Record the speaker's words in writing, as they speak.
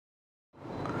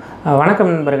வணக்கம்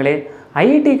நண்பர்களே.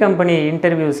 IT company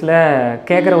இன்டர்வியூஸில்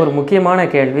கேட்குற ஒரு முக்கியமான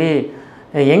கேள்வி,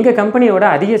 எங்கள் கம்பெனியோட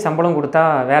அதிக சம்பளம் கொடுத்தா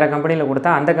வேறு கம்பெனியில்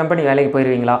கொடுத்தா அந்த கம்பெனி வேலைக்கு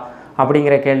போயிடுவீங்களா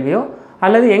அப்படிங்கிற கேள்வியோ,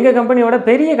 அல்லது எங்கள் கம்பெனியோட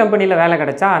பெரிய கம்பெனியில் வேலை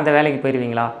கிடச்சா அந்த வேலைக்கு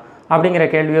போயிடுவீங்களா அப்படிங்கிற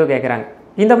கேள்வியோ கேட்குறாங்க.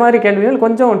 இந்த மாதிரி கேள்விகள்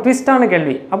கொஞ்சம் ட்விஸ்டான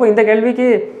கேள்வி. அப்போ இந்த கேள்விக்கு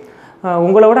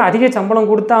உங்களோட அதிக சம்பளம்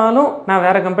கொடுத்தாலும் நான்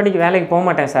வேறு கம்பெனிக்கு வேலைக்கு போக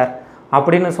மாட்டேன் சார்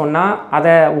அப்படின்னு சொன்னால்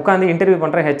அதை உட்காந்து இன்டர்வியூ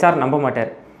பண்ணுற ஹெச்ஆர் நம்ப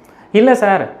மாட்டார். இல்லை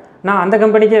சார், நான் அந்த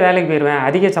கம்பெனிக்கே வேலைக்கு போயிடுவேன்,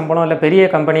 அதிக சம்பளம் இல்லை பெரிய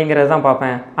கம்பெனிங்கிறது தான்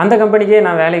பார்ப்பேன், அந்த கம்பெனிக்கே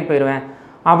நான் வேலைக்கு போயிடுவேன்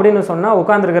அப்படின்னு சொன்னால்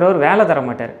உட்காந்துருக்கிறவர் வேலை தர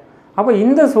மாட்டார். அப்போ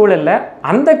இந்த சூழலில்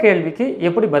அந்த கேள்விக்கு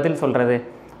எப்படி பதில் சொல்கிறது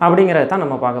அப்படிங்கிறத தான்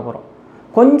நம்ம பார்க்க போகிறோம்.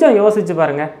 கொஞ்சம் யோசித்து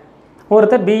பாருங்கள்.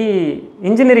 ஒருத்தர்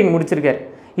இன்ஜினியரிங் முடிச்சிருக்கார்.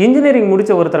 இன்ஜினியரிங்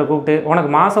முடித்த ஒருத்தரை கூப்பிட்டு உனக்கு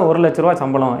மாதம் 1 லட்ச ரூபா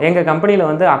சம்பளம், எங்கள் கம்பெனியில்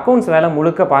வந்து அக்கௌண்ட்ஸ் வேலை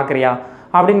முழுக்க பார்க்குறியா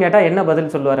அப்படின்னு கேட்டால் என்ன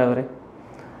பதில் சொல்லுவார் அவர்?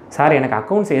 சார், எனக்கு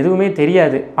அக்கௌண்ட்ஸ் எதுவுமே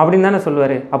தெரியாது அப்படின்னு தானே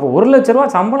சொல்லுவார். அப்போ 1 லட்ச ரூபா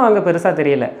சம்பளம் அங்கே பெருசாக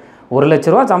தெரியல. 1 லட்ச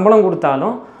ரூபா சம்பளம்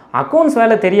கொடுத்தாலும் அக்கௌண்ட்ஸ்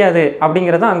வேலை தெரியாது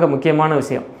அப்படிங்கிறது தான் அங்கே முக்கியமான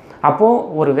விஷயம். அப்போது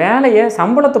ஒரு வேலையை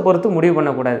சம்பளத்தை பொறுத்து முடிவு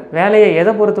பண்ணக்கூடாது. வேலையை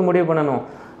எதை பொறுத்து முடிவு பண்ணணும்?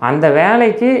 அந்த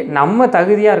வேலைக்கு நம்ம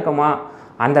தகுதியாக இருக்கோமா,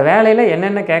 அந்த வேலையில்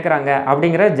என்னென்ன கேட்குறாங்க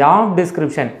அப்படிங்கிற ஜாப்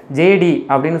டிஸ்கிரிப்ஷன், ஜேடி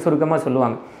அப்படின்னு சுருக்கமாக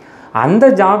சொல்லுவாங்க. அந்த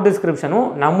ஜாப் டிஸ்கிரிப்ஷனும்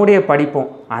நம்முடைய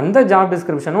படிப்பும், அந்த ஜாப்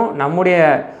டிஸ்கிரிப்ஷனும் நம்முடைய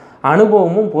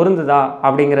அனுபவமும் பொருந்துதா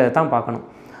அப்படிங்கிறத தான் பார்க்கணும்.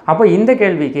 அப்போ இந்த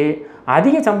கேள்விக்கு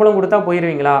அதிக சம்பளம் கொடுத்தா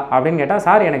போயிடுவீங்களா அப்படின்னு கேட்டால்,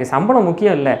 சார் எனக்கு சம்பளம்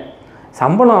முக்கியம் இல்லை,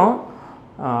 சம்பளம்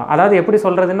அதாவது எப்படி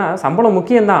சொல்கிறதுன்னா, சம்பளம்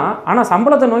முக்கியம்தான், ஆனால்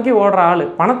சம்பளத்தை நோக்கி ஓடுற ஆள்,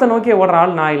 பணத்தை நோக்கி ஓடுற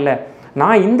ஆள் நான் இல்லை.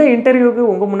 நான் இந்த இன்டர்வியூக்கு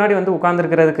உங்கள் முன்னாடி வந்து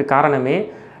உட்கார்ந்துருக்கிறதுக்கு காரணமே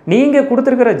நீங்கள்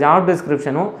கொடுத்துருக்கிற ஜாப்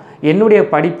டிஸ்கிரிப்ஷனும் என்னுடைய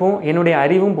படிப்பும் என்னுடைய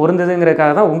அறிவும்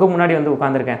பொருந்ததுங்கிறதுக்காக தான் உங்கள் முன்னாடி வந்து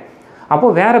உட்காந்துருக்கேன்.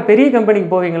 அப்போது வேறு பெரிய கம்பெனிக்கு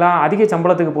போவீங்களா, அதிக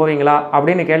சம்பளத்துக்கு போவீங்களா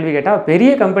அப்படின்னு கேள்வி கேட்டால்,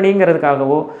 பெரிய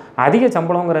கம்பெனிங்கிறதுக்காகவோ அதிக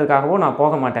சம்பளங்கிறதுக்காகவோ நான்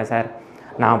போக மாட்டேன் சார்.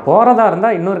 நான் போகிறதா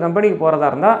இருந்தால், இன்னொரு கம்பெனிக்கு போகிறதா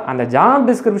இருந்தால் அந்த ஜாப்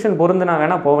டிஸ்கிரிப்ஷன் பொருந்து நான்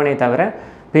வேணால் போவேனே தவிர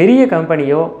பெரிய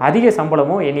கம்பெனியோ அதிக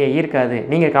சம்பளமோ என்னையை ஈர்க்காது.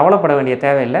 நீங்கள் கவலைப்பட வேண்டிய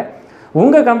தேவையில்லை.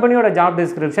 உங்கள் கம்பெனியோட ஜாப்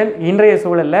டிஸ்கிரிப்ஷன் இன்றைய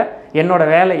சூழலில்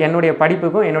என்னோடய வேலை, என்னுடைய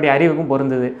படிப்புக்கும் என்னுடைய அறிவுக்கும்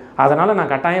பொருந்துது, அதனால்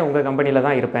நான் கட்டாயம் உங்கள் கம்பெனியில்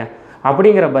தான் இருப்பேன்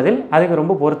அப்படிங்கிற பதில் அதுக்கு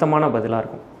ரொம்ப பொருத்தமான பதிலாக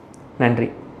இருக்கும். நன்றி.